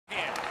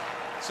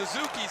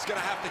Suzuki's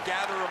going to have to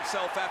gather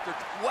himself after.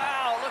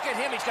 Wow, look at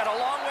him. He's got a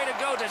long way to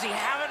go. Does he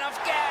have enough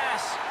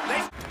gas?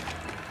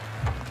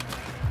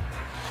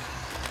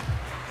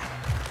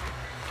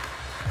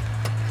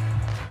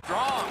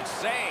 Strong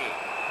save.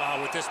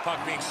 With this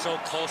puck being so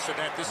close to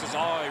net, this is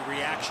all a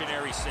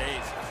reactionary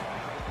save.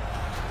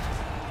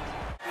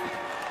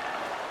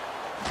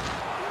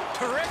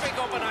 Terrific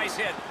open ice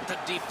hit. The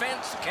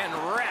defense can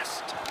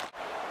rest.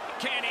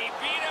 Can he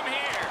beat him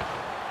here?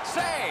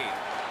 Save.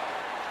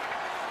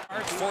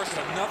 Forced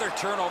another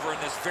turnover in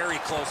this very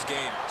close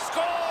game.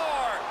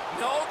 Score!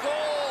 No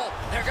goal.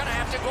 They're going to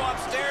have to go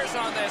upstairs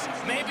on this.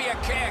 Maybe a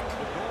kick.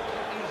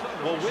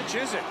 Well, which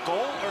is it?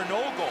 Goal or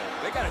no goal?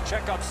 They got to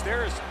check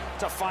upstairs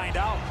to find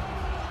out.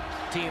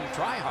 Team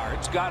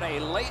Tryhard's got a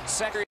late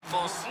second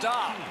full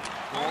stop.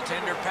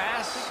 Goaltender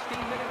pass.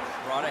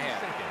 Brought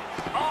ahead.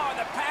 Oh,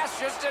 the pass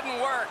just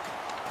didn't work.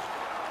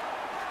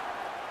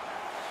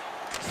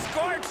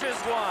 Scorches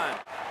one.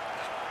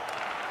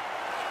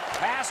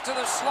 Pass to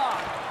the slot.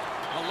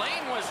 The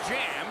lane was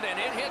jammed, and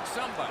it hit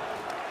somebody.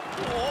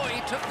 Oh, he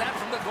took that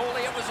from the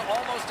goalie. It was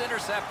almost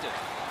intercepted.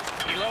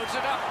 He loads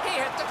it up. He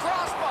hit the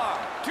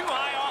crossbar. Too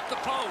high off the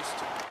post.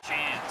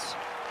 Chance.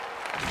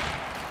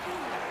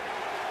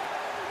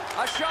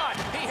 A shot.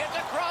 He hit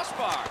the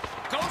crossbar.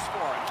 Goes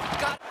for it.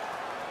 Got.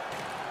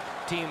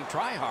 Team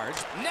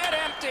Tryhards. Net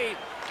empty.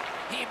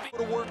 He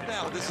To work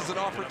now. This is an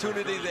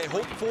opportunity they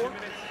hope for.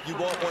 You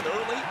want one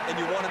early, and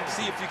you want him to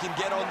see if you can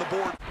get on the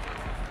board.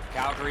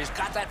 Calgary's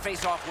got that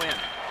face-off win.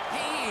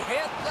 He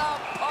hit the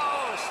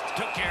post.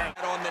 Took care of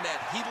it On the net.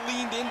 He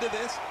leaned into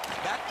this.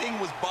 That thing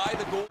was by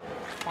the goal.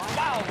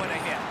 Wow, what a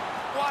hit.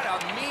 What a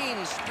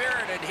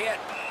mean-spirited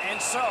hit. And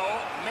so,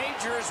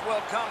 majors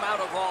will come out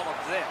of all of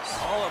this.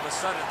 All of a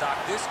sudden, Doc,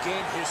 this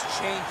game has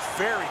changed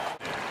very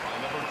quickly.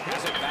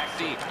 Has it back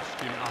deep.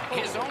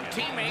 His own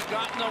teammate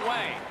got in the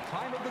way.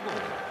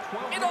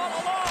 And all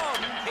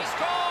alone, he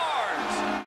scores!